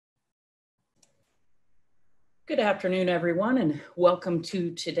Good afternoon, everyone, and welcome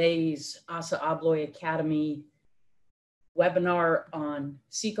to today's ASA Abloy Academy webinar on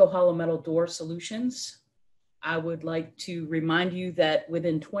Ceco hollow metal door solutions. I would like to remind you that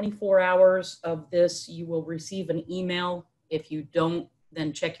within 24 hours of this, you will receive an email. If you don't,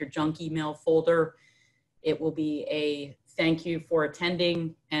 then check your junk email folder. It will be a thank you for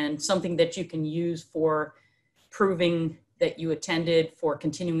attending and something that you can use for proving that you attended for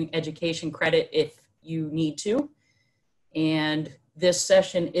continuing education credit if you need to. And this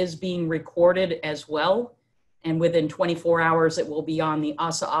session is being recorded as well. And within 24 hours, it will be on the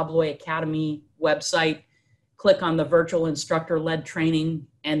ASA Abloy Academy website. Click on the virtual instructor-led training,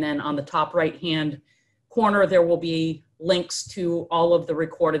 and then on the top right-hand corner, there will be links to all of the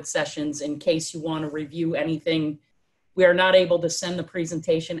recorded sessions in case you want to review anything. We are not able to send the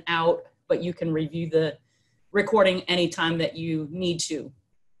presentation out, but you can review the recording anytime that you need to.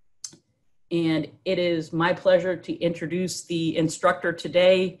 And it is my pleasure to introduce the instructor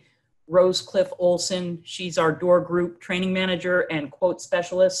today, Rosecliff Olsen. She's our door group training manager and quote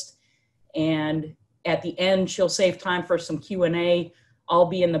specialist. And at the end, she'll save time for some Q&A. I'll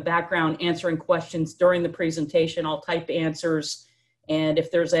be in the background answering questions during the presentation. I'll type answers. And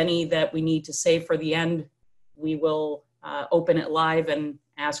if there's any that we need to save for the end, we will open it live and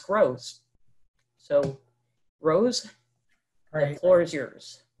ask Rose. So Rose, the floor is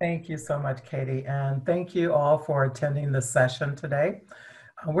yours. Thank you so much, Katie, and thank you all for attending this session today.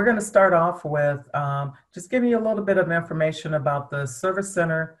 We're going to start off with just giving you a little bit of information about the service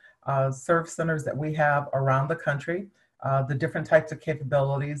centers that we have around the country, the different types of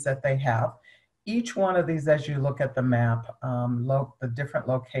capabilities that they have. Each one of these, as you look at the map, the different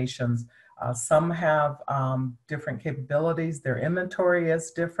locations, some have different capabilities. Their inventory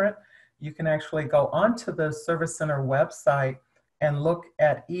is different. You can actually go onto the service center website and look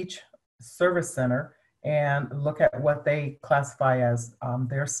at each service center and look at what they classify as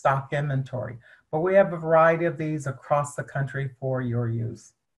their stock inventory. But we have a variety of these across the country for your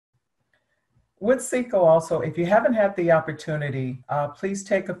use. With Ceco also, if you haven't had the opportunity, please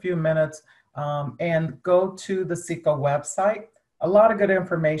take a few minutes and go to the Ceco website. A lot of good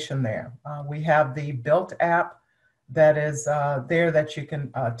information there. We have the built app that is there that you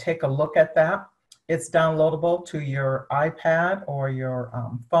can take a look at that. It's downloadable to your iPad or your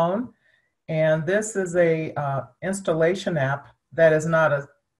phone. And this is a installation app that is not a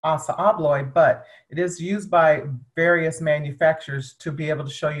ASA Abloy, but it is used by various manufacturers to be able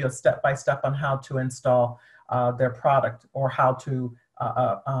to show you a step-by-step on how to install their product or how to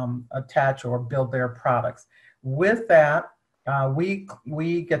attach or build their products. With that,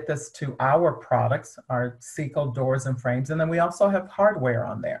 we get this to our products, our Ceco doors and frames, and then we also have hardware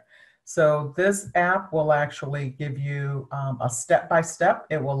on there. So this app will actually give you a step-by-step.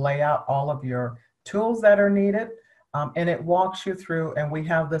 It will lay out all of your tools that are needed, and it walks you through, and we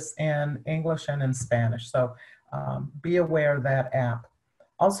have this in English and in Spanish. So be aware of that app.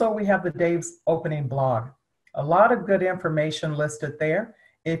 Also, we have the Dave's Opening blog. A lot of good information listed there.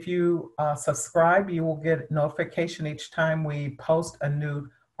 If you subscribe, you will get notification each time we post a new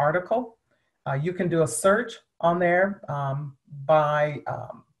article. You can do a search on there by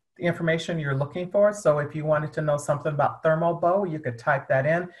the information you're looking for. So if you wanted to know something about thermal bow, you could type that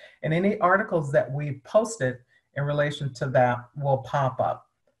in, and any articles that we posted in relation to that will pop up.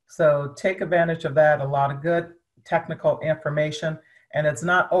 So take advantage of that. A lot of good technical information, and it's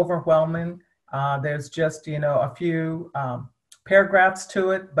not overwhelming. There's just, a few paragraphs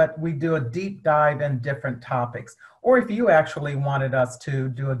to it, but we do a deep dive in different topics. Or if you actually wanted us to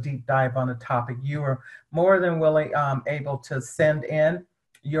do a deep dive on a topic, you are more than willing, able to send in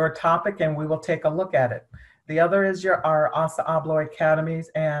your topic and we will take a look at it. The other is our ASA Abloy Academies,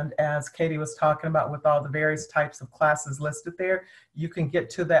 and as Katie was talking about with all the various types of classes listed there, you can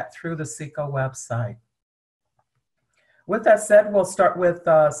get to that through the Ceco website. With that said, we'll start with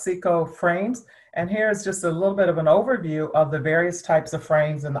Ceco frames, and here's just a little bit of an overview of the various types of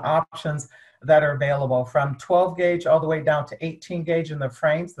frames and the options that are available, from 12 gauge all the way down to 18 gauge in the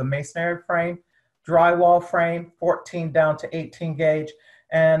frames, the masonry frame, drywall frame, 14 down to 18 gauge,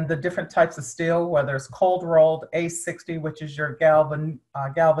 and the different types of steel, whether it's cold rolled, A60, which is your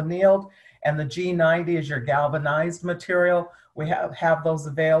galvannealed, and the G90 is your galvanized material. We have those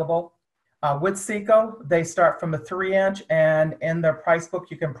available. With Ceco, they start from a 3-inch, and in their price book,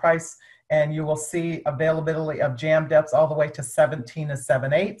 you can price, and you will see availability of jam depths all the way to 17 and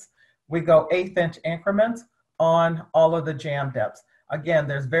 7/8. We go 1/8-inch increments on all of the jam depths. Again,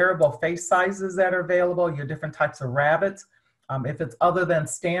 there's variable face sizes that are available, your different types of rabbets. If it's other than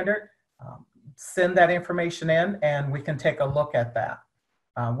standard, send that information in and we can take a look at that.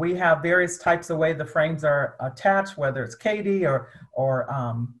 We have various types of way the frames are attached, whether it's KD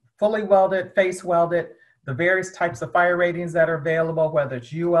or fully welded, face welded, the various types of fire ratings that are available, whether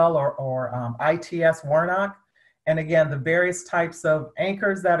it's UL or ITS Warnock. And again, the various types of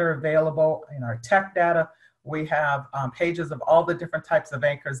anchors that are available in our tech data. We have pages of all the different types of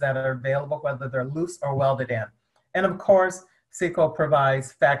anchors that are available, whether they're loose or welded in. And of course, Ceco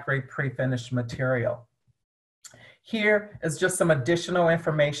provides factory pre-finished material. Here is just some additional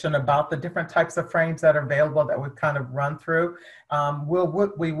information about the different types of frames that are available that we've kind of run through.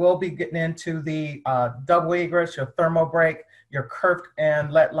 We will be getting into the double egress, your thermal brake, your curved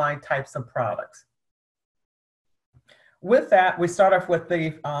and let line types of products. With that, we start off with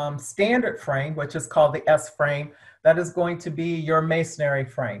the standard frame, which is called the S frame. That is going to be your masonry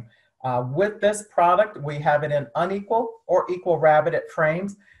frame. With this product, we have it in unequal or equal rabbeted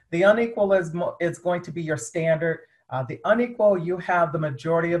frames. The unequal is going to be your standard. The unequal, you have the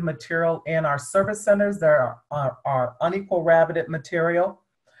majority of material in our service centers. There are unequal rabbeted material.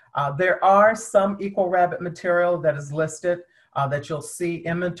 There are some equal rabbet material that is listed that you'll see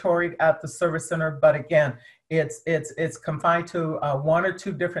inventoried at the service center, but again, it's confined to 1 or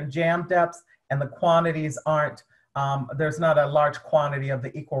 2 different jam depths, and the quantities aren't, there's not a large quantity of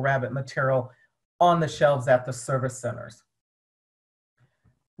the equal rabbet material on the shelves at the service centers.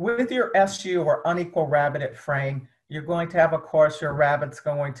 With your SU or unequal rabbeted frame, you're going to have, of course, your rabbets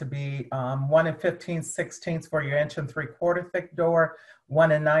going to be 1 15/16 for your 1 3/4 thick door, 1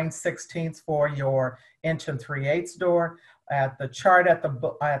 9/16 for your 1 3/8 door. At the chart at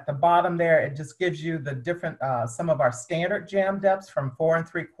the bottom there, it just gives you the different, some of our standard jam depths from 4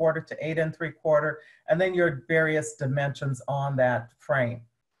 3/4 to 8 3/4, and then your various dimensions on that frame.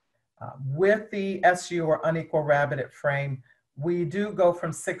 With the SU or unequal rabbeted frame, we do go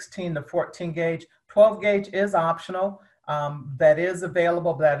from 16 to 14 gauge. 12 gauge is optional. That is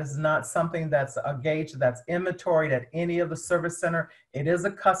available, but that is not something that's a gauge that's inventoried at any of the service center. It is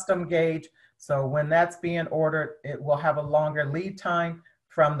a custom gauge. So when that's being ordered, it will have a longer lead time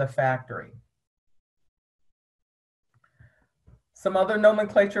from the factory. Some other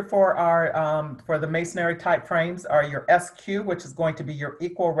nomenclature for our for the masonry type frames are your SQ, which is going to be your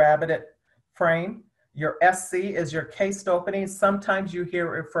equal rabbeted frame. Your SC is your cased opening. Sometimes you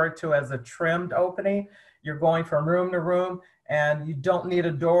hear it referred to as a trimmed opening. You're going from room to room and you don't need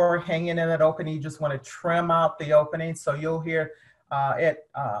a door hanging in that opening. You just want to trim out the opening. So you'll hear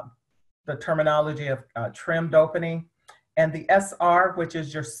the terminology of trimmed opening. And the SR, which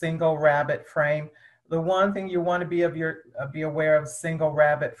is your single rabbet frame. The one thing you want to be aware of single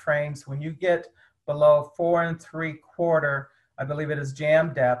rabbet frames, when you get below 4 3/4, I believe it is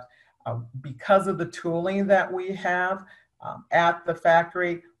jam depth, because of the tooling that we have at the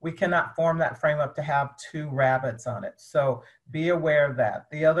factory, we cannot form that frame up to have 2 rabbets on it. So be aware of that.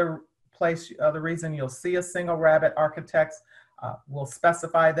 The other reason you'll see a single rabbet, architects will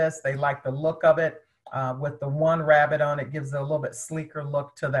specify this. They like the look of it. With the 1 rabbet on it, gives it a little bit sleeker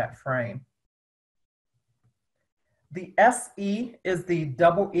look to that frame. The SE is the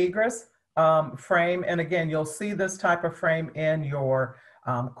double egress frame. And again, you'll see this type of frame in your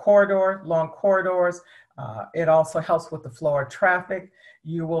corridor, long corridors. It also helps with the flow of traffic.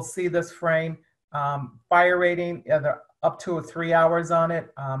 You will see this frame fire rating up to 3 hours on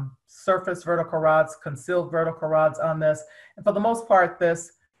it, surface vertical rods, concealed vertical rods on this. And for the most part,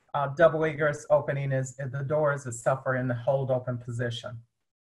 this double egress opening the doors itself are in the hold open position.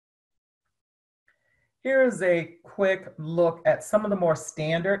 Here is a quick look at some of the more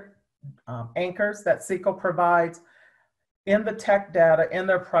standard anchors that Ceco provides. In the tech data, in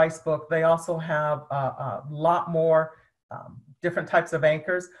their price book, they also have a lot more different types of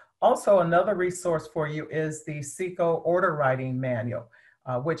anchors. Also, another resource for you is the Ceco order writing manual,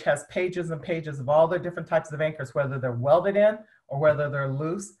 which has pages and pages of all the different types of anchors, whether they're welded in or whether they're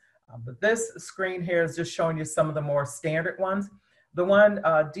loose. But this screen here is just showing you some of the more standard ones. The one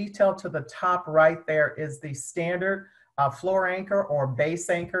detailed to the top right there is the standard floor anchor or base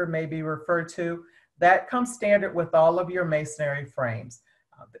anchor may be referred to. That comes standard with all of your masonry frames.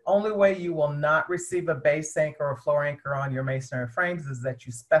 The only way you will not receive a base anchor or floor anchor on your masonry frames is that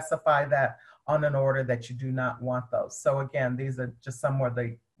you specify that on an order that you do not want those. So again, these are just some of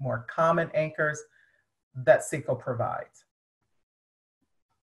the more common anchors that Ceco provides.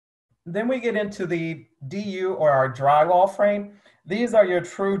 Then we get into the DU or our drywall frame. These are your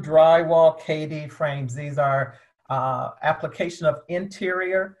true drywall KD frames. These are application of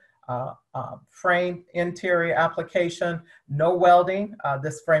interior frame, interior application, no welding.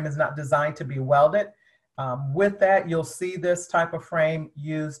 This frame is not designed to be welded. With that, you'll see this type of frame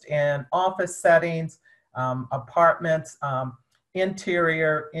used in office settings, apartments,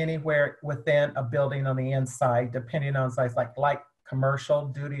 interior, anywhere within a building on the inside, depending on size, like commercial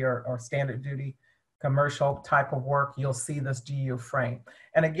duty or standard duty commercial type of work, you'll see this DU frame.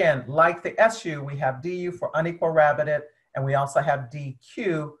 And again, like the SU, we have DU for unequal rabbeted, and we also have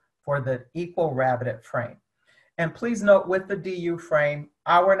DQ for the equal rabbeted frame. And please note with the DU frame,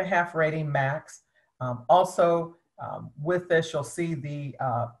 1.5 hour rating max. With this, you'll see the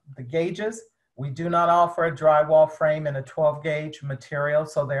gauges. We do not offer a drywall frame in a 12 gauge material,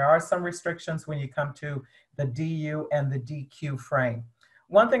 so there are some restrictions when you come to the DU and the DQ frame.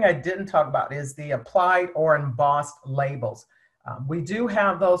 One thing I didn't talk about is the applied or embossed labels. We do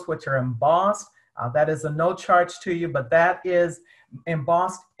have those which are embossed. That is a no charge to you, but that is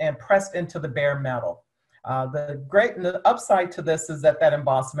embossed and pressed into the bare metal. The upside to this is that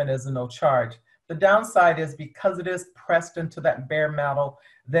embossment is a no charge. The downside is because it is pressed into that bare metal,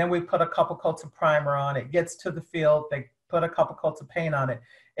 then we put a couple coats of primer on it, gets to the field, they put a couple coats of paint on it.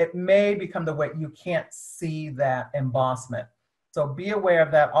 It may become the way you can't see that embossment. So be aware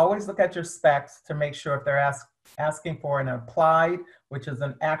of that. Always look at your specs to make sure if they're asking for an applied, which is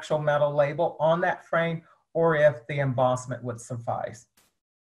an actual metal label on that frame, or if the embossment would suffice.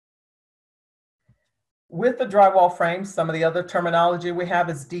 With the drywall frame, some of the other terminology we have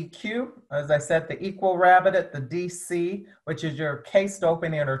is DQ. As I said, the equal rabbeted, the DC, which is your cased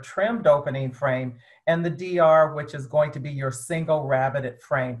opening or trimmed opening frame, and the DR, which is going to be your single rabbeted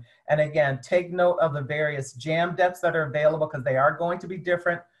frame. And again, take note of the various jam depths that are available because they are going to be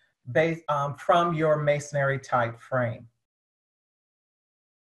different based from your masonry type frame.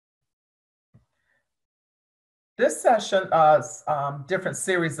 This session, different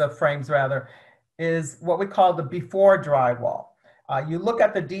series of frames rather, is what we call the before drywall. You look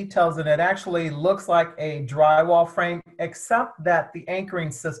at the details and it actually looks like a drywall frame, except that the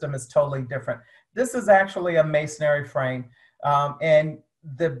anchoring system is totally different. This is actually a masonry frame, and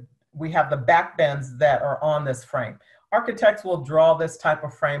we have the back bends that are on this frame. Architects will draw this type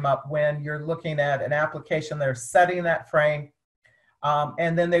of frame up when you're looking at an application, they're setting that frame,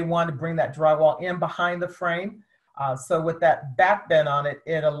 and then they want to bring that drywall in behind the frame. So with that back bend on it,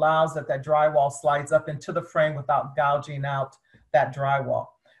 it allows that drywall slides up into the frame without gouging out that drywall.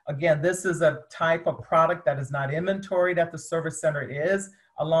 Again, this is a type of product that is not inventoried at the service center. It is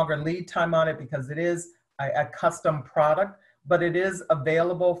a longer lead time on it because it is a custom product, but it is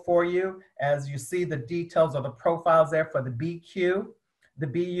available for you. As you see the details or the profiles there for the BQ. The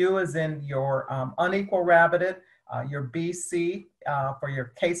BU is in your unequal rabbeted, your BC for your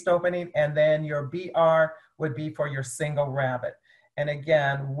cased opening, and then your BR would be for your single rabbet. And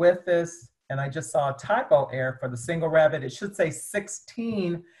again, with this, and I just saw a typo error for the single rabbet, it should say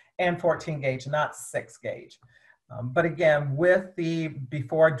 16 and 14 gauge, not 6 gauge. But again, with the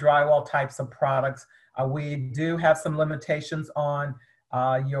before drywall types of products, we do have some limitations on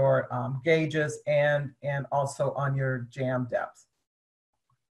your gauges and also on your jam depths.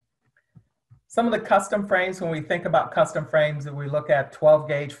 Some of the custom frames, when we think about custom frames, we look at 12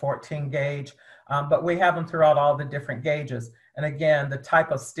 gauge, 14 gauge, but we have them throughout all the different gauges. And again, the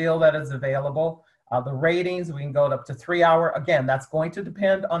type of steel that is available, the ratings, we can go up to 3 hour. Again, that's going to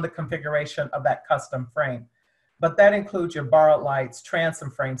depend on the configuration of that custom frame. But that includes your borrowed lights, transom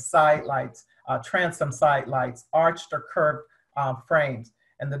frames, side lights, transom side lights, arched or curved frames,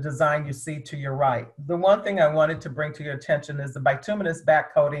 and the design you see to your right. The one thing I wanted to bring to your attention is the bituminous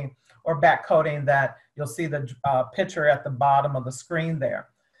back coating or back coating that you'll see the picture at the bottom of the screen there.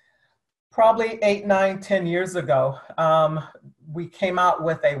 Probably 8, 9, 10 years ago, we came out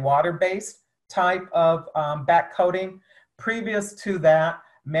with a water-based type of back coating. Previous to that,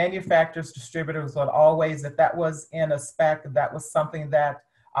 manufacturers, distributors would always, if that was in a spec, that was something that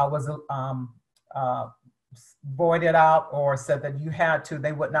was voided out or said that you had to,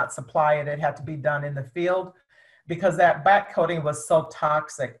 they would not supply it. It had to be done in the field because that back coating was so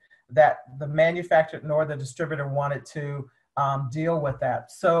toxic that the manufacturer nor the distributor wanted to deal with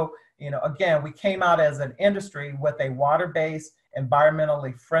that. So, you know, again, we came out as an industry with a water-based,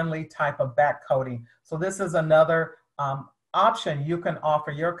 environmentally friendly type of back coating. So this is another option you can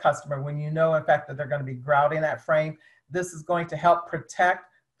offer your customer when you know, in fact, that they're going to be grouting that frame. This is going to help protect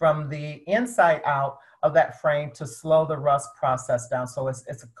from the inside out of that frame to slow the rust process down. So it's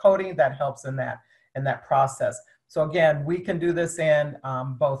a coating that helps in that process. So again, we can do this in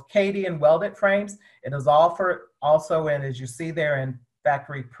both KD and welded frames. It is offered also in, as you see there, in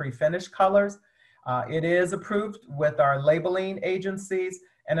factory pre-finished colors. It is approved with our labeling agencies,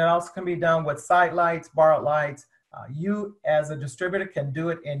 and it also can be done with side lights, borrowed lights. You as a distributor can do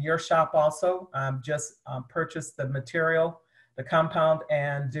it in your shop also. Just purchase the material, the compound,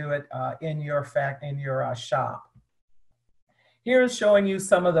 and do it in your shop. Here is showing you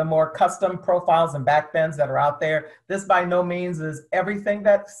some of the more custom profiles and back bends that are out there. This by no means is everything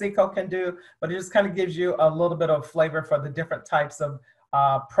that Ceco can do, but it just kind of gives you a little bit of flavor for the different types of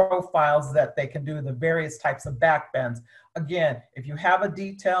profiles that they can do, the various types of back bends. Again, if you have a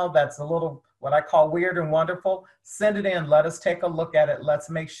detail that's a little, what I call weird and wonderful, send it in, let us take a look at it. Let's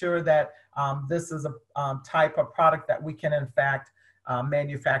make sure that this is a type of product that we can in fact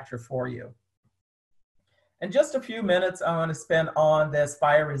manufacture for you. In just a few minutes, I want to spend on this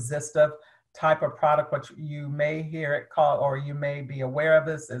fire resistive type of product, which you may hear it called, or you may be aware of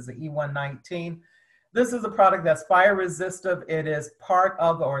this as the E119. This is a product that's fire resistive. It is part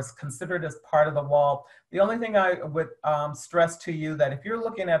of, or is considered as part of the wall. The only thing I would stress to you that if you're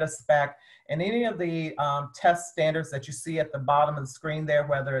looking at a spec and any of the test standards that you see at the bottom of the screen there,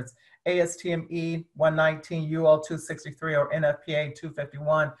 whether it's ASTM E119, UL 263, or NFPA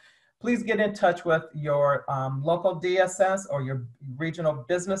 251, please get in touch with your local DSS or your regional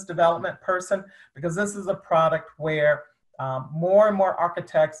business development person, because this is a product where more and more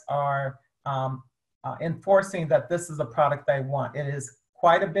architects are enforcing that this is a product they want. It is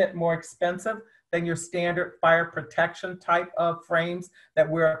quite a bit more expensive than your standard fire protection type of frames that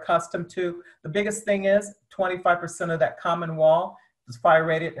we're accustomed to. The biggest thing is 25% of that common wall is fire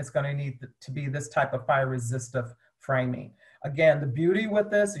rated. It's going to need to be this type of fire resistive framing. Again, the beauty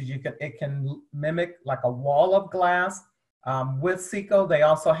with this is it can mimic like a wall of glass. With Ceco, they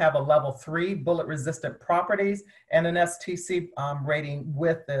also have a level 3 bullet resistant properties and an STC rating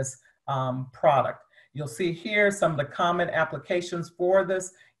with this product. You'll see here some of the common applications for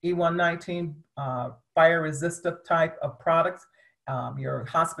this E119 fire resistive type of products. Your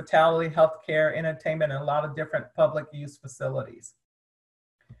hospitality, healthcare, entertainment, and a lot of different public use facilities.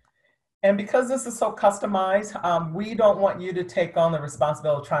 And because this is so customized, we don't want you to take on the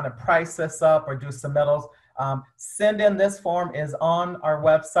responsibility of trying to price this up or do submittals. Send in this form is on our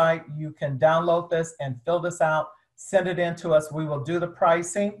website. You can download this and fill this out, send it in to us. We will do the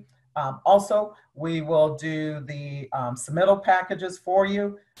pricing. Also, we will do the submittal packages for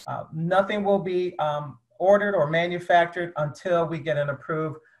you. Nothing will be ordered or manufactured until we get an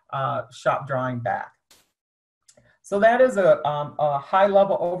approved shop drawing back. So that is a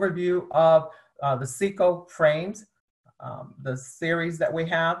high-level overview of the Ceco frames, the series that we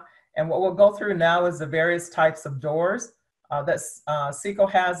have. And what we'll go through now is the various types of doors that Ceco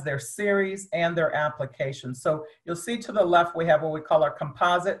has, their series and their applications. So you'll see to the left, we have what we call our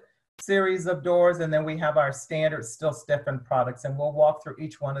composite series of doors, and then we have our standard steel stiffened products, and we'll walk through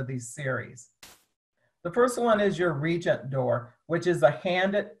each one of these series. The first one is your Regent door, which is a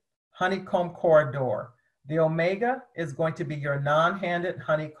handed honeycomb core door. The Omega is going to be your non-handed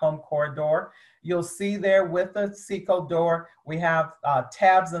honeycomb core door. You'll see there with the Ceco door, we have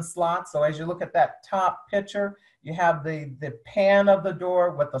tabs and slots. So as you look at that top picture, you have the pan of the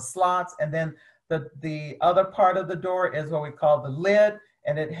door with the slots, and then the other part of the door is what we call the lid,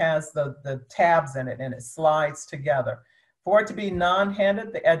 and it has the tabs in it, and it slides together. For it to be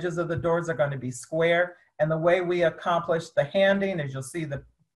non-handed, the edges of the doors are going to be square, and the way we accomplish the handing, as you'll see the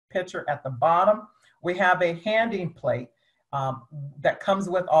picture at the bottom, we have a handing plate that comes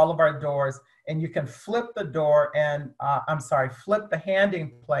with all of our doors, and you can flip the door and, flip the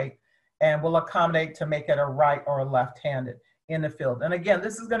handing plate, and we'll accommodate to make it a right or a left-handed in the field. And again,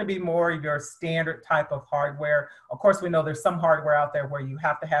 this is going to be more your standard type of hardware. Of course, we know there's some hardware out there where you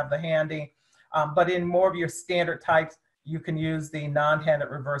have to have the handing, but in more of your standard types, you can use the non-handed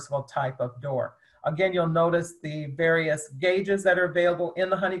reversible type of door. Again, you'll notice the various gauges that are available in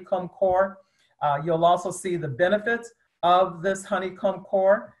the honeycomb core. You'll also see the benefits of this honeycomb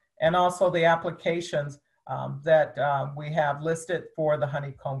core and also the applications that we have listed for the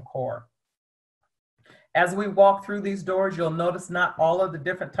honeycomb core. As we walk through these doors, you'll notice not all of the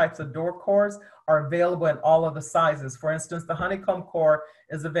different types of door cores are available in all of the sizes. For instance, the honeycomb core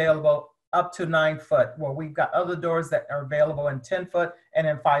is available up to 9 foot, where we've got other doors that are available in 10 foot and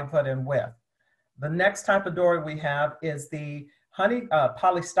in 5 foot in width. The next type of door we have is the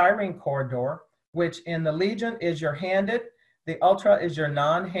polystyrene core door, which in the Legion is your handed. The Ultra is your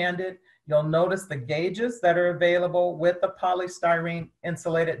non-handed. You'll notice the gauges that are available with the polystyrene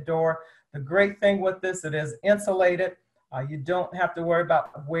insulated door. The great thing with this, it is insulated. You don't have to worry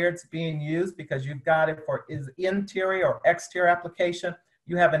about where it's being used because you've got it for interior or exterior application.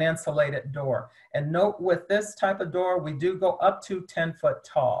 You have an insulated door. And note with this type of door, we do go up to 10 foot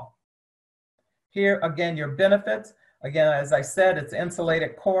tall. Here, again, your benefits. Again, as I said, it's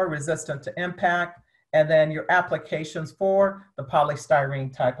insulated core, resistant to impact, and then your applications for the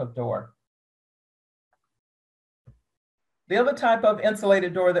polystyrene type of door. The other type of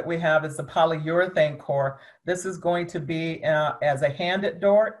insulated door that we have is the polyurethane core. This is going to be as a handed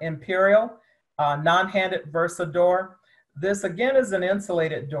door, imperial, non-handed Versa door. This again is an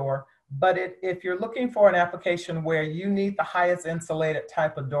insulated door, but if you're looking for an application where you need the highest insulated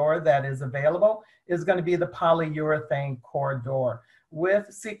type of door that is available, is going to be the polyurethane core door. With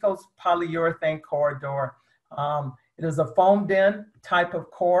Ceco's polyurethane core door, it is a foamed in type of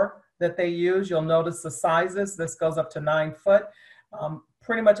core that they use. You'll notice the sizes. This goes up to 9 foot.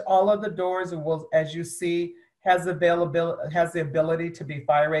 Pretty much all of the doors will, as you see, has the ability to be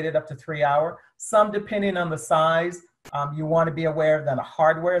fire rated up to 3 hours. Some, depending on the size, you want to be aware that a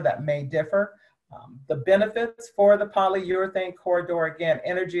hardware that may differ. The benefits for the polyurethane core door, again,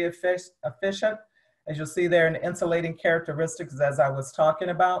 energy efficient, as you'll see there in insulating characteristics as I was talking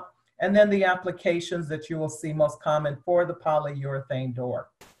about, and then the applications that you will see most common for the polyurethane door.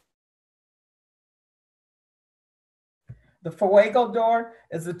 The Fuego door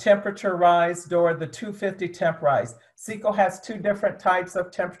is a temperature rise door, the 250 temp rise. Ceco has 2 different types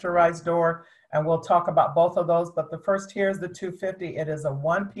of temperature rise door, and we'll talk about both of those. But the first here is the 250. It is a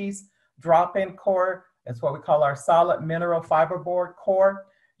one-piece drop-in core. It's what we call our solid mineral fiberboard core.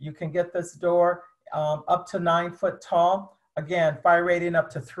 You can get this door up to 9 foot tall. Again, fire rating up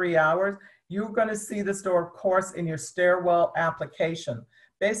to 3 hours. You're going to see this door, of course, in your stairwell application.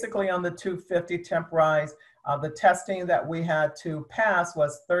 Basically, on the 250 temp rise, the testing that we had to pass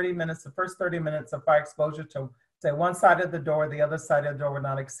was 30 minutes, the first 30 minutes of fire exposure to, say, one side of the door, the other side of the door would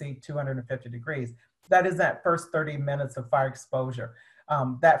not exceed 250 degrees. That is that first 30 minutes of fire exposure.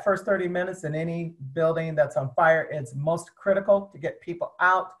 That first 30 minutes in any building that's on fire, it's most critical to get people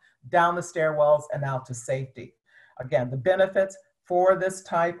out, down the stairwells, and out to safety. Again, the benefits for this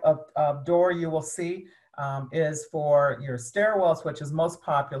type of door you will see is for your stairwells, which is most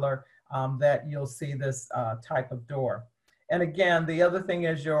popular, that you'll see this type of door. And again, the other thing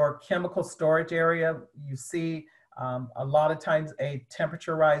is your chemical storage area. You see a lot of times a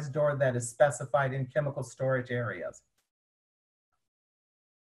temperature rise door that is specified in chemical storage areas.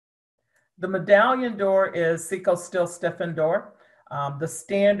 The medallion door is Ceco's still stiffened door. The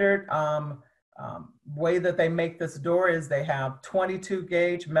standard way that they make this door is they have 22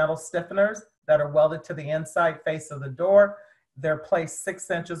 gauge metal stiffeners that are welded to the inside face of the door. They're placed 6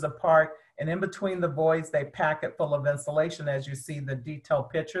 inches apart, and in between the voids, they pack it full of insulation, as you see the detailed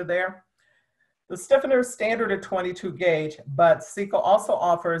picture there. The stiffener is standard at 22 gauge, but Ceco also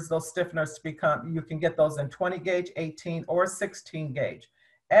offers those stiffeners to become, you can get those in 20 gauge, 18, or 16 gauge.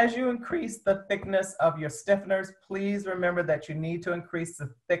 As you increase the thickness of your stiffeners, please remember that you need to increase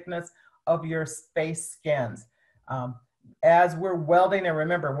the thickness of your space skins. As we're welding, and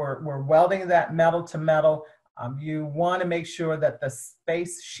remember, we're welding that metal to metal, you want to make sure that the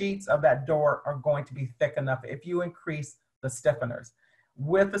space sheets of that door are going to be thick enough if you increase the stiffeners.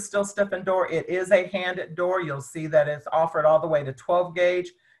 With the still stiffened door, it is a handed door. You'll see that it's offered all the way to 12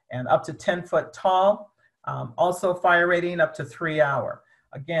 gauge and up to 10 foot tall. Also fire rating up to 3 hours.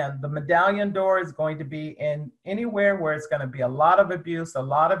 Again, the medallion door is going to be in anywhere where it's going to be a lot of abuse, a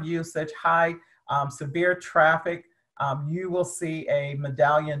lot of usage, high, severe traffic. You will see a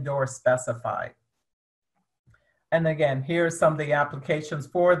medallion door specified. And again, here's some of the applications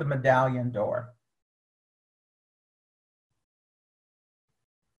for the medallion door.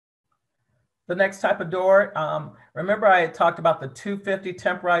 The next type of door, remember I had talked about the 250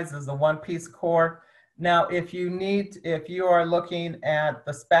 temp rise as a one-piece core. Now, if you are looking at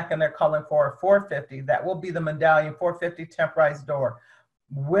the spec and they're calling for a 450, that will be the medallion 450 temp rise door.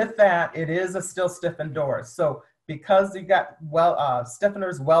 With that, it is a still stiffened door. So because you got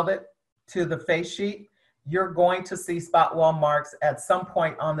stiffeners welded to the face sheet, you're going to see spot wall marks at some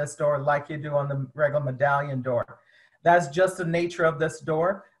point on this door like you do on the regular medallion door. That's just the nature of this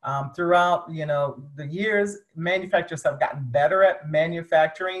door. Throughout the years, manufacturers have gotten better at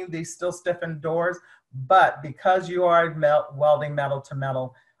manufacturing these still stiffened doors, but because you are welding metal to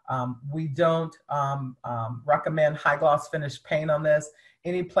metal, we don't recommend high gloss finish paint on this.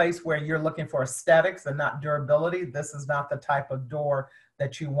 Any place where you're looking for aesthetics and not durability, this is not the type of door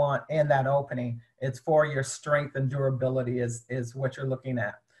that you want in that opening. It's for your strength and durability is what you're looking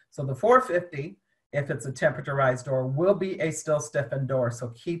at. So the 450, if it's a temperature rise door, will be a still stiffened door. So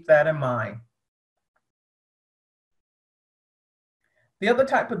keep that in mind. The other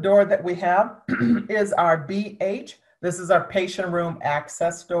type of door that we have is our BH. This is our patient room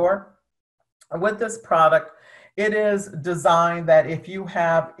access door. With this product, it is designed that if you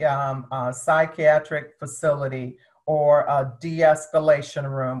have a psychiatric facility or a de-escalation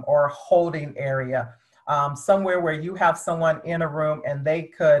room or a holding area, somewhere where you have someone in a room and they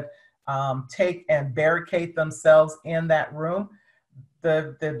could take and barricade themselves in that room.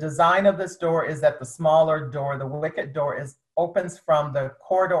 The design of this door is that the smaller door, the wicket door, opens from the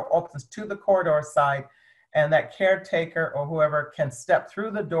corridor, opens to the corridor side, and that caretaker or whoever can step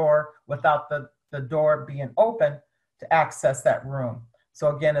through the door without the door being open to access that room.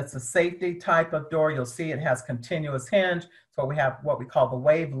 So again, it's a safety type of door. You'll see it has continuous hinge. So we have what we call the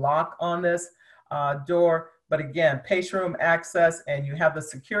wave lock on this door. But again, patient room access, and you have the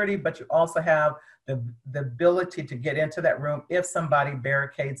security, but you also have the ability to get into that room if somebody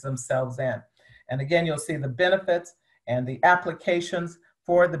barricades themselves in. And again, you'll see the benefits and the applications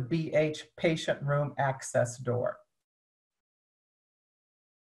for the BH patient room access door.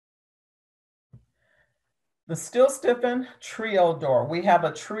 The Still Stiffen Trio door. We have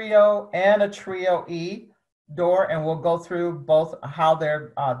a Trio and a Trio E door, and we'll go through both how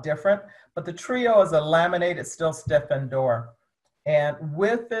they're different. But the Trio is a laminated still stiffen door. And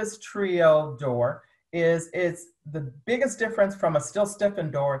with this Trio door it's the biggest difference from a still stiffen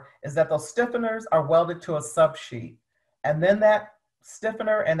door is that those stiffeners are welded to a subsheet. And then that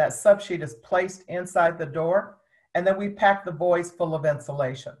stiffener and that subsheet is placed inside the door. And then we pack the voids full of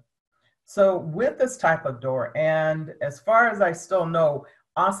insulation. So with this type of door, and as far as I still know,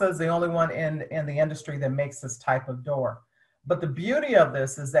 ASA is the only one in the industry that makes this type of door. But the beauty of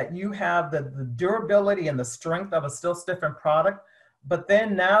this is that you have the durability and the strength of a still stiffen product, but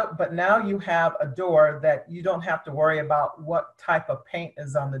now you have a door that you don't have to worry about what type of paint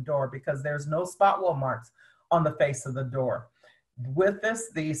is on the door because there's no spot weld marks on the face of the door. With this,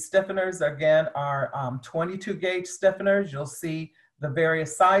 the stiffeners again are 22 gauge stiffeners. You'll see the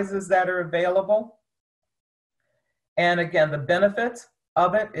various sizes that are available. And again, the benefits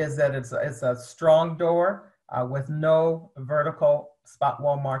of it is that it's a strong door with no vertical spot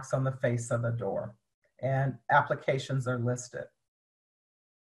weld marks on the face of the door. And applications are listed.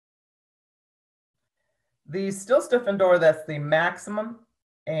 The still stiffen door, that's the maximum,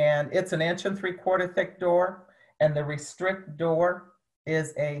 and it's an 1.75 inch thick door, and the restrict door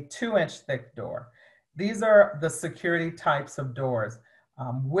is a 2-inch thick door. These are the security types of doors.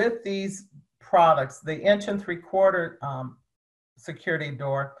 With these products, the 1.75 inch security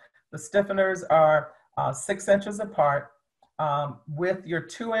door, the stiffeners are 6 inches apart. With your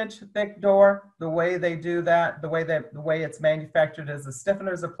 2-inch thick door, the way they do that, the way it's manufactured is the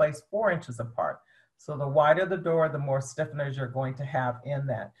stiffeners are placed 4 inches apart. So the wider the door, the more stiffeners you're going to have in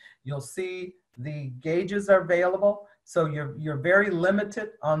that. You'll see the gauges are available. So you're very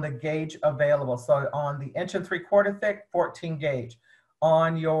limited on the gauge available. So on the 1.75 inch thick, 14 gauge.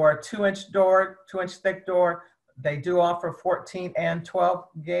 On your 2-inch door, 2-inch thick door, they do offer 14 and 12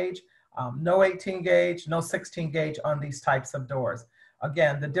 gauge. No 18 gauge, no 16 gauge on these types of doors.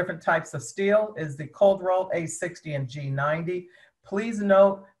 Again, the different types of steel is the cold roll A60 and G90. Please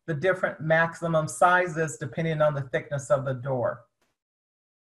note the different maximum sizes depending on the thickness of the door.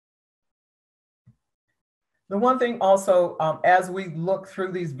 The one thing also, as we look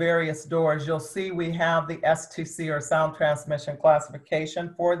through these various doors, you'll see we have the STC or sound transmission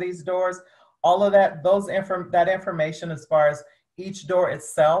classification for these doors. All of that, that information as far as each door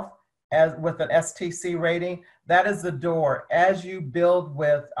itself, as with an STC rating, that is the door. As you build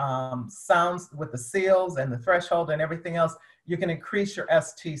with sounds, with the seals and the threshold and everything else, you can increase your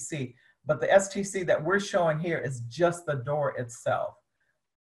STC. But the STC that we're showing here is just the door itself.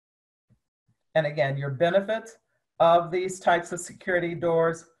 And again, your benefits of these types of security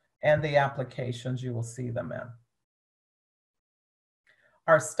doors and the applications you will see them in.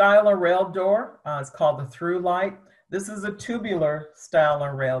 Our style and rail door is called the Through Light. This is a tubular style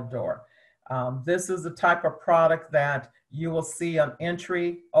and rail door. This is the type of product that you will see on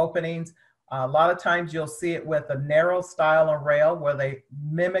entry openings. A lot of times you'll see it with a narrow style and rail where they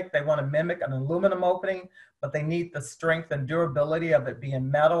want to mimic an aluminum opening, but they need the strength and durability of it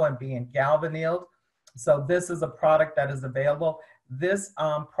being metal and being galvanized. So this is a product that is available. This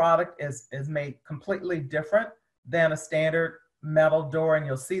product is made completely different than a standard metal door, and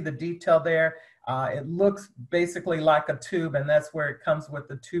you'll see the detail there. It looks basically like a tube, and that's where it comes with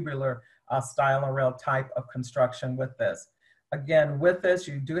the tubular style and rail type of construction with this. Again, with this,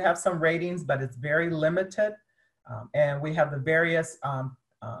 you do have some ratings, but it's very limited. And we have the various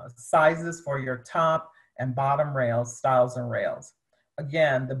sizes for your top and bottom rails, styles and rails.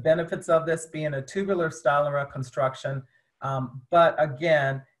 Again, the benefits of this being a tubular style and rail construction, but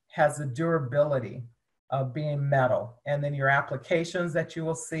again, has the durability of being metal. And then your applications that you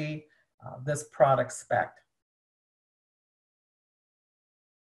will see, this product spec.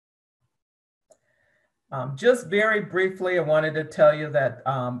 Just very briefly, I wanted to tell you that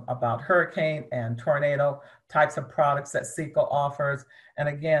about hurricane and tornado types of products that Ceco offers. And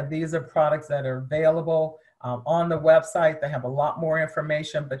again, these are products that are available on the website. They have a lot more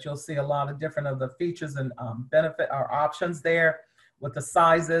information, but you'll see a lot of different of the features and benefit or options there with the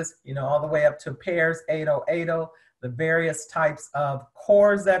sizes, you know, all the way up to pairs, 8080, the various types of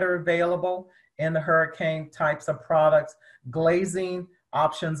cores that are available in the hurricane types of products. Glazing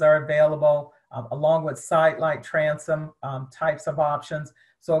options are available. Along with side light transom types of options.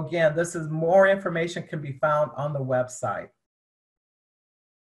 So again, this is more information can be found on the website.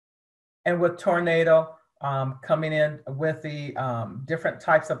 And with tornado coming in with the different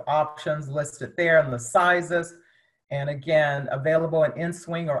types of options listed there and the sizes. And again, available in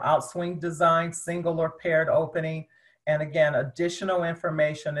swing or out swing design, single or paired opening. And again, additional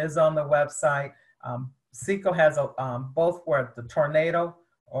information is on the website. Ceco has both for the tornado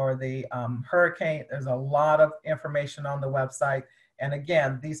or the hurricane. There's a lot of information on the website. And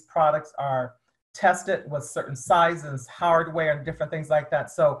again, these products are tested with certain sizes, hardware, and different things like that.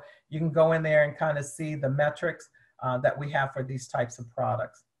 So you can go in there and kind of see the metrics that we have for these types of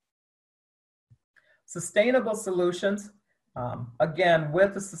products. Sustainable solutions. Again,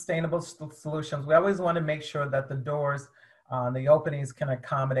 with the sustainable solutions, we always want to make sure that the doors, the openings can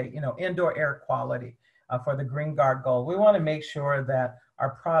accommodate, you know, indoor air quality for the Green Guard goal. We want to make sure that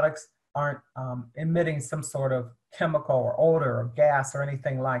our products aren't emitting some sort of chemical or odor or gas or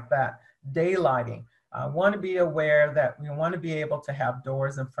anything like that. Daylighting. I want to be aware that we want to be able to have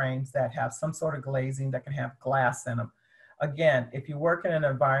doors and frames that have some sort of glazing that can have glass in them. Again, if you work in an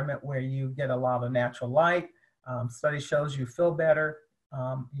environment where you get a lot of natural light, study shows you feel better,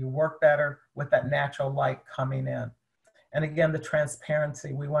 you work better with that natural light coming in. And again, the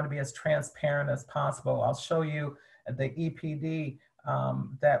transparency, we want to be as transparent as possible. I'll show you the EPD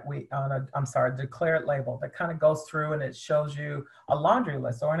that we, declared label that kind of goes through and it shows you a laundry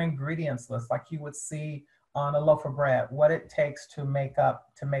list or an ingredients list like you would see on a loaf of bread, what it takes to make up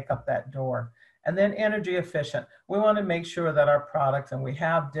that door. And then energy efficient. We want to make sure that our products, and we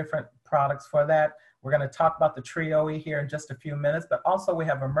have different products for that. We're going to talk about the Trio E here in just a few minutes, but also we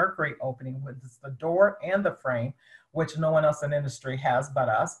have a Mercury opening with the door and the frame, which no one else in the industry has but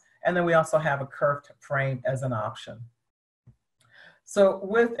us. And then we also have a curved frame as an option. So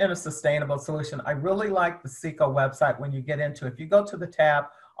within a sustainable solution, I really like the Ceco website when you get into, if you go to the tab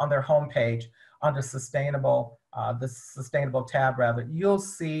on their homepage under sustainable, the sustainable tab rather, you'll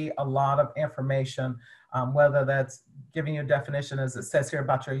see a lot of information, whether that's giving you a definition as it says here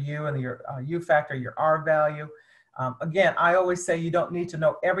about your U and your U factor, your R value. Again, I always say you don't need to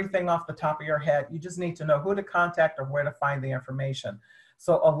know everything off the top of your head. You just need to know who to contact or where to find the information.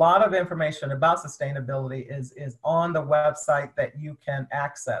 So a lot of information about sustainability is on the website that you can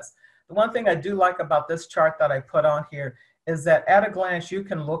access. The one thing I do like about this chart that I put on here is that at a glance, you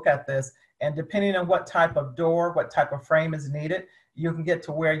can look at this and depending on what type of door, what type of frame is needed, you can get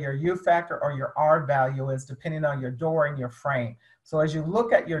to where your U factor or your R value is depending on your door and your frame. So as you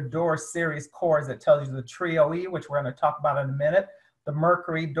look at your door series cores, it tells you the Trio E, which we're going to talk about in a minute, the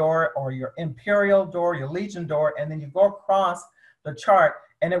Mercury door or your Imperial door, your Legion door, and then you go across the chart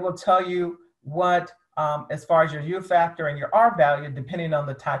and it will tell you what, as far as your U factor and your R value, depending on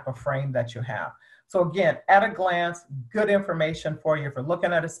the type of frame that you have. So again, at a glance, good information for you. If you're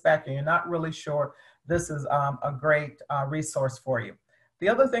looking at a spec and you're not really sure, this is a great resource for you. The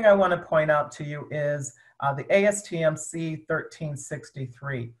other thing I want to point out to you is the ASTM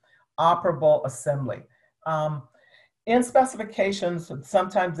C1363, operable assembly. In specifications,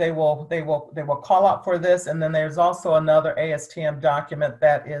 sometimes they will call out for this, and then there's also another ASTM document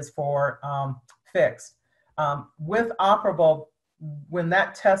that is for fixed. With operable, when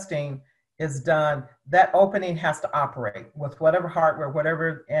that testing is done, that opening has to operate with whatever hardware,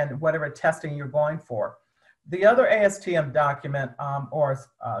 whatever testing you're going for. The other ASTM document or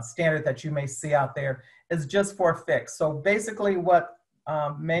standard that you may see out there is just for fixed. So basically what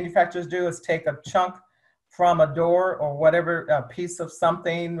manufacturers do is take a chunk from a door or whatever piece of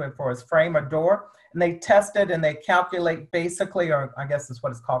something for its frame or door, and they test it and they calculate basically, or I guess is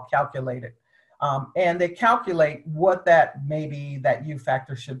what it's called, calculated. And they calculate what that maybe that U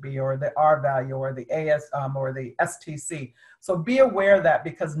factor should be, or the R value, or the AS or the STC. So be aware of that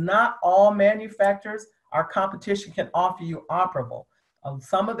because not all manufacturers, our competition can offer you operable.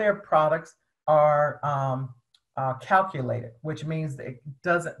 Some of their products are calculated, which means they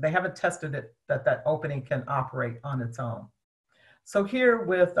haven't tested it that opening can operate on its own. So here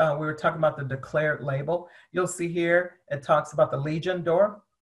with, we were talking about the declared label. You'll see here, it talks about the Legion door,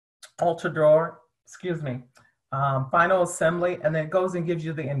 Ultra door, final assembly, and then it goes and gives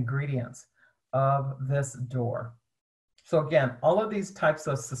you the ingredients. of this door. So again, all of these types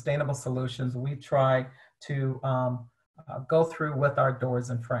of sustainable solutions we try to go through with our doors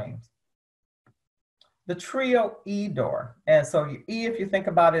and frames. The Trio E door, and so E, if you think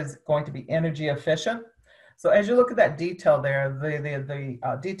about it, is going to be energy efficient. So as you look at that detail there,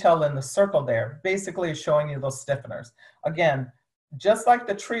 the detail in the circle there basically is showing you those stiffeners. Again, just like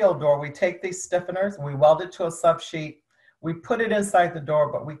the Trio door, we take these stiffeners, we weld it to a subsheet, we put it inside the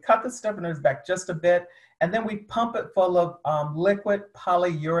door, but we cut the stiffeners back just a bit, and then we pump it full of liquid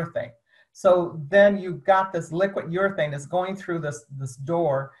polyurethane. So then you've got this liquid urethane that's going through this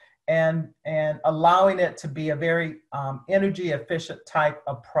door and allowing it to be a very energy efficient type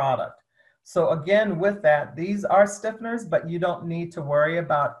of product. So again, with that, these are stiffeners, but you don't need to worry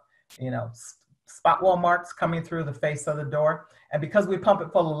about, spot wall marks coming through the face of the door. And because we pump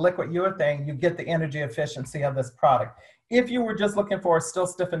it full of liquid urethane, you get the energy efficiency of this product. If you were just looking for a still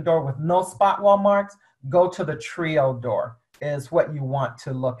stiffened door with no spot wall marks, go to the Trio door is what you want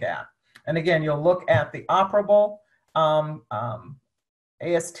to look at. And again, you'll look at the operable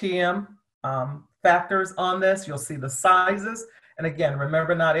ASTM factors on this. You'll see the sizes. And again,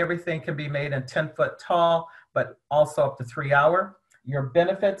 remember, not everything can be made in 10-foot tall, but also up to 3 hour. Your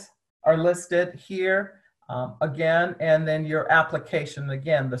benefits are listed here again, and then your application.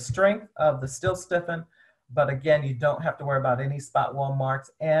 Again, the strength of the still stiffen, but again, you don't have to worry about any spot wall marks,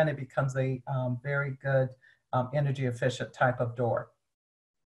 and it becomes a very good energy efficient type of door.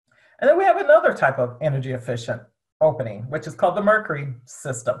 And then we have another type of energy efficient opening, which is called the Mercury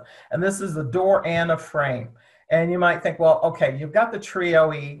system. And this is a door and a frame. And you might think, well, okay, you've got the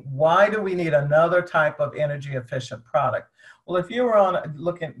Trio E. Why do we need another type of energy efficient product? Well, if you were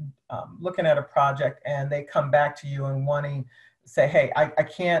looking at a project and they come back to you and wanting to say, hey, I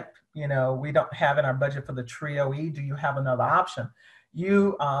can't, we don't have in our budget for the Trio E. Do you have another option?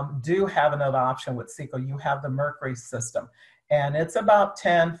 You do have another option with Ceco. You have the Mercury system. And it's about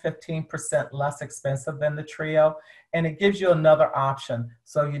 10–15% less expensive than the Trio. And it gives you another option.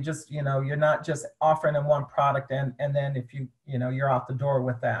 So you just, you're not just offering in one product and then if you're out the door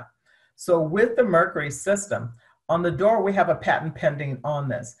with that. So with the Mercury system, on the door, we have a patent pending on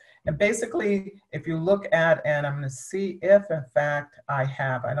this. And basically, if you look at, and I'm going to see if in fact I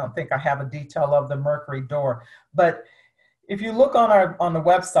don't think I have a detail of the Mercury door, but if you look on the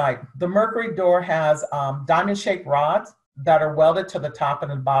website, the Mercury door has diamond-shaped rods that are welded to the top and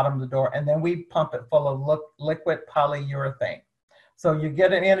the bottom of the door, and then we pump it full of liquid polyurethane. So you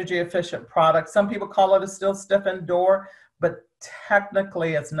get an energy efficient product. Some people call it a steel stiffened door, but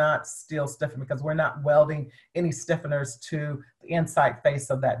technically it's not steel stiffened because we're not welding any stiffeners to the inside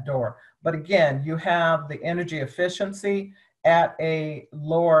face of that door. But again, you have the energy efficiency at a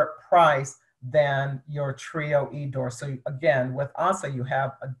lower price than your Trio E door. So again, with ASA, you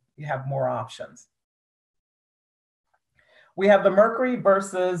have more options. We have the Mercury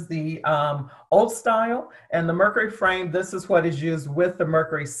versus the old style, and the Mercury frame, this is what is used with the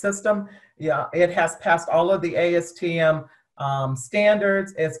Mercury system. Yeah, it has passed all of the ASTM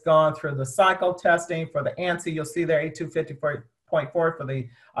standards. It's gone through the cycle testing for the ANSI. You'll see there A250.4 for the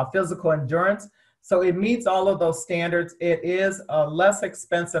physical endurance. So it meets all of those standards. It is less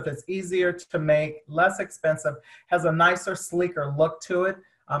expensive. It's easier to make, less expensive, has a nicer, sleeker look to it.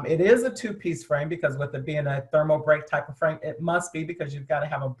 It is a two-piece frame because with it being a thermal break type of frame, it must be because you've got to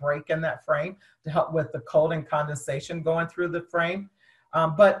have a break in that frame to help with the cold and condensation going through the frame.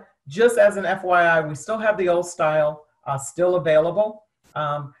 But just as an FYI, we still have the old style still available.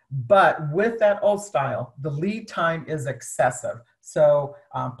 But with that old style, the lead time is excessive. So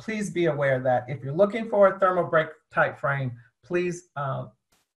please be aware that if you're looking for a thermal break type frame, please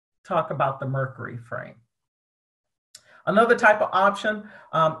talk about the Mercury frame. Another type of option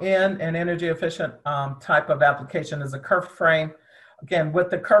in an energy efficient type of application is a curved frame. Again, with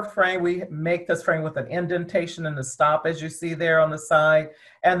the curved frame, we make this frame with an indentation in the stop, as you see there on the side,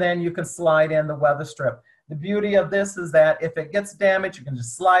 and then you can slide in the weather strip. The beauty of this is that if it gets damaged, you can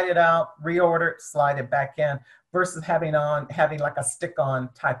just slide it out, reorder it, slide it back in, versus having like a stick-on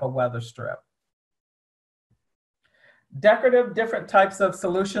type of weather strip. Decorative, different types of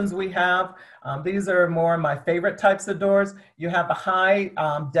solutions we have. These are more my favorite types of doors. You have the high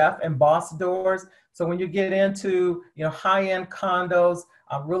def embossed doors. So when you get into high-end condos,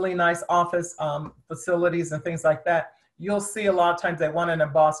 really nice office facilities and things like that, you'll see a lot of times they want an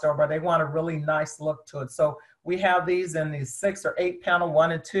embossed door, but they want a really nice look to it. So we have these in these 6 or 8 panel,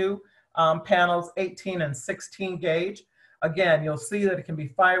 1 and 2 panels, 18 and 16 gauge. Again, you'll see that it can be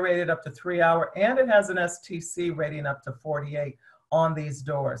fire rated up to 3 hour, and it has an STC rating up to 48 on these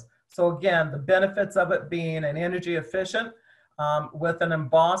doors. So again, the benefits of it being an energy efficient, with an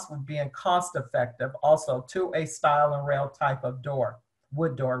emboss would be cost effective also to a style and rail type of door,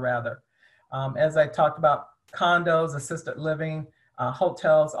 wood door rather. As I talked about, condos, assisted living,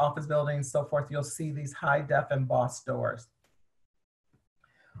 hotels, office buildings, so forth, you'll see these high def embossed doors.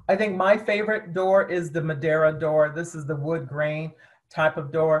 I think my favorite door is the Madeira door. This is the wood grain type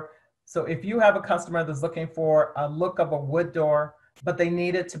of door. So if you have a customer that's looking for a look of a wood door, but they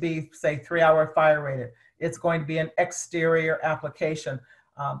need it to be, say, 3-hour fire rated, it's going to be an exterior application.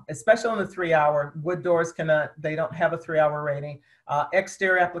 Especially on the 3-hour, wood doors they don't have a 3-hour rating.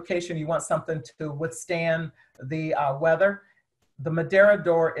 Exterior application, you want something to withstand the weather. The Madeira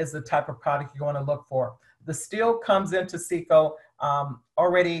door is the type of product you want to look for. The steel comes into Ceco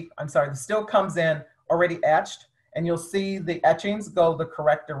the steel comes in already etched, and you'll see the etchings go the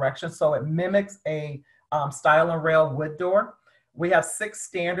correct direction. So it mimics a style and rail wood door. We have 6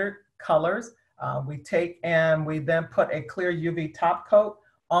 standard colors. We take and we then put a clear UV top coat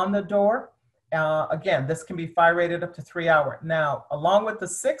on the door. Again, this can be fire rated up to 3 hours. Now, along with the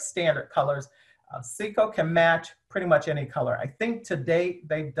 6 standard colors, Ceco can match pretty much any color. I think to date,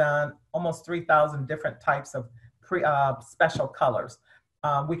 they've done almost 3,000 different types of special colors.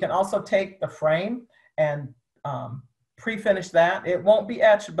 We can also take the frame and pre-finish that. It won't be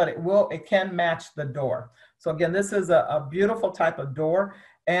etched, but it can match the door. So again, this is a beautiful type of door.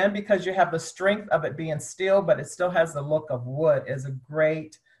 And because you have the strength of it being steel, but it still has the look of wood, is a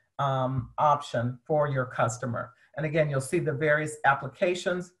great option for your customer. And again, you'll see the various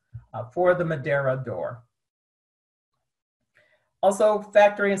applications for the Madeira door. Also,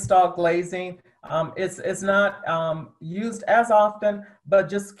 factory installed glazing. It's not used as often, but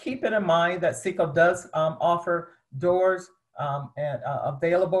just keep it in mind that Ceco does offer doors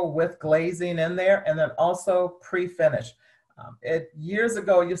available with glazing in there, and then also pre-finish. Years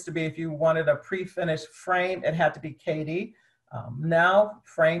ago, it used to be if you wanted a pre-finished frame, it had to be KD. Now,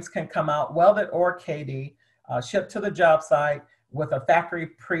 frames can come out welded or KD, shipped to the job site with a factory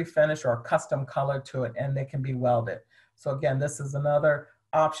pre-finish or custom color to it, and they can be welded. So again, this is another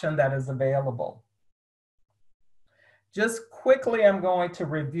option that is available. Just quickly, I'm going to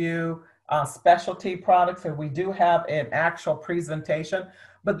review specialty products, and we do have an actual presentation,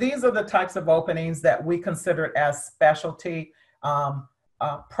 but these are the types of openings that we consider as specialty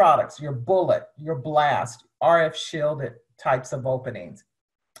products: your bullet, your blast, RF shielded types of openings,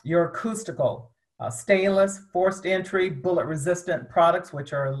 your acoustical, stainless, forced entry, bullet resistant products,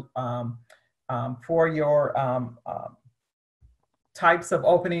 which are for your types of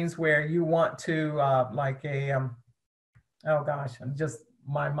openings where you want to like a, oh gosh,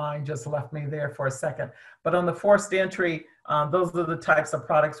 my mind just left me there for a second. But on the forced entry, those are the types of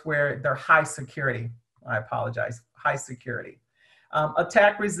products where they're high security. I apologize, high security.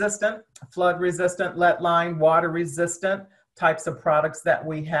 Attack resistant, flood resistant, lead line, water resistant types of products that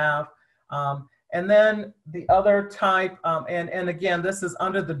we have. And then the other type, and again, this is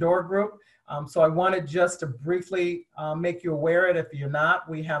under the door group. So I wanted just to briefly make you aware of it if you're not.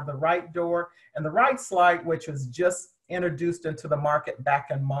 We have the right door and the right slide, which was just introduced into the market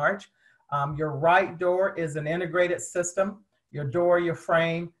back in March. Your right door is an integrated system. Your door, your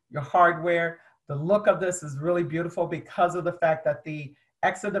frame, your hardware. The look of this is really beautiful because of the fact that the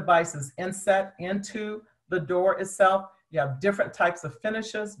exit device is inset into the door itself. You have different types of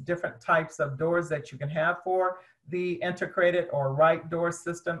finishes, different types of doors that you can have for the integrated or right door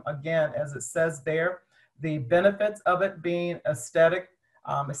system. Again, as it says there, the benefits of it being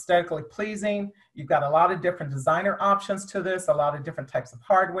aesthetically pleasing. You've got a lot of different designer options to this, a lot of different types of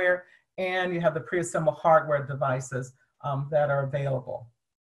hardware, and you have the pre-assembled hardware devices that are available.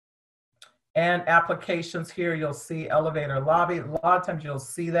 And applications here, you'll see elevator lobby. A lot of times you'll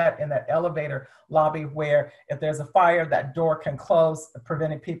see that in that elevator lobby where if there's a fire, that door can close,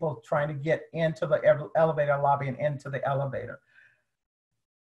 preventing people trying to get into the elevator lobby and into the elevator.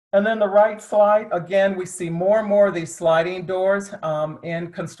 And then the right slide, again, we see more and more of these sliding doors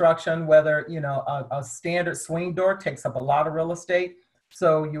in construction, whether, you know, a standard swing door takes up a lot of real estate.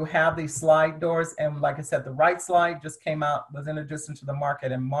 So you have these slide doors. And like I said, the right slide just came out, was introduced into the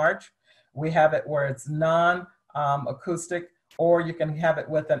market in March. We have it where it's non-acoustic, or you can have it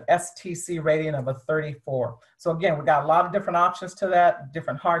with an STC rating of a 34. So again, we got a lot of different options to that,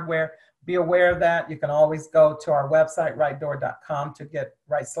 different hardware. Be aware of that. You can always go to our website, rightdoor.com, to get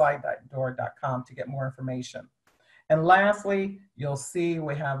rightslide.door.com to get more information. And lastly, you'll see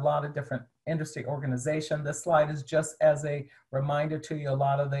we have a lot of different industry organizations. This slide is just as a reminder to you, a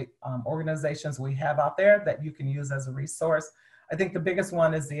lot of the organizations we have out there that you can use as a resource. I think the biggest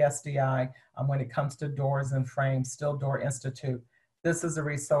one is the SDI when it comes to doors and frames, Steel Door Institute. This is a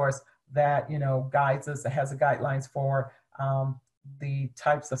resource that, you know, guides us, that has the guidelines for the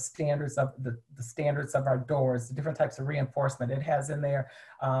types of standards of the standards of our doors, the different types of reinforcement. It has in there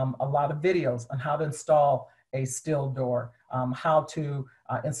a lot of videos on how to install a steel door, how to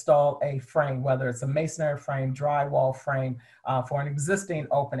install a frame, whether it's a masonry frame, drywall frame for an existing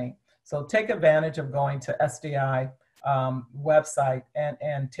opening. So take advantage of going to SDI website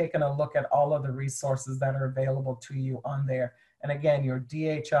and taking a look at all of the resources that are available to you on there. And again, your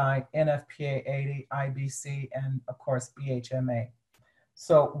DHI, NFPA 80, IBC, and of course, BHMA.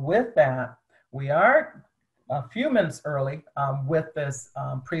 So with that, we are a few minutes early with this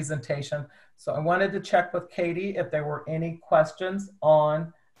presentation. So I wanted to check with Katie if there were any questions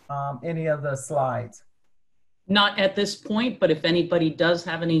on any of the slides. Not at this point, but if anybody does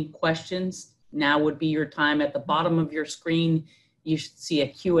have any questions, now would be your time. At the bottom of your screen, you should see a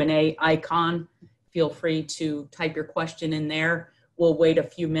Q&A icon. Feel free to type your question in there. We'll wait a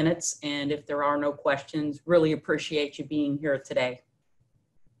few minutes, and if there are no questions, really appreciate you being here today.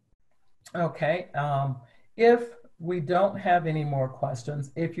 Okay, if we don't have any more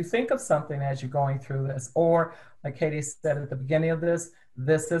questions, if you think of something as you're going through this, or like Katie said at the beginning of this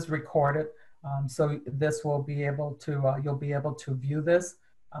is recorded. So this will be able to, you'll be able to view this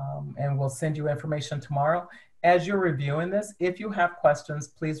and we'll send you information tomorrow. As you're reviewing this, if you have questions,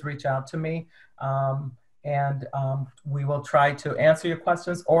 please reach out to me and we will try to answer your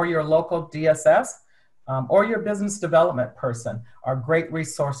questions, or your local DSS or your business development person are great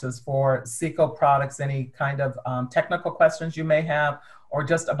resources for Ceco products, any kind of technical questions you may have, or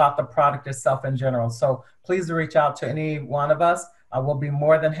just about the product itself in general. So please reach out to any one of us. I will be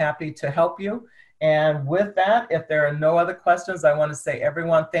more than happy to help you. And with that, if there are no other questions, I want to say,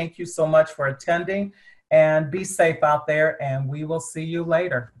 everyone, thank you so much for attending, and be safe out there, and we will see you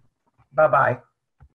later. Bye-bye.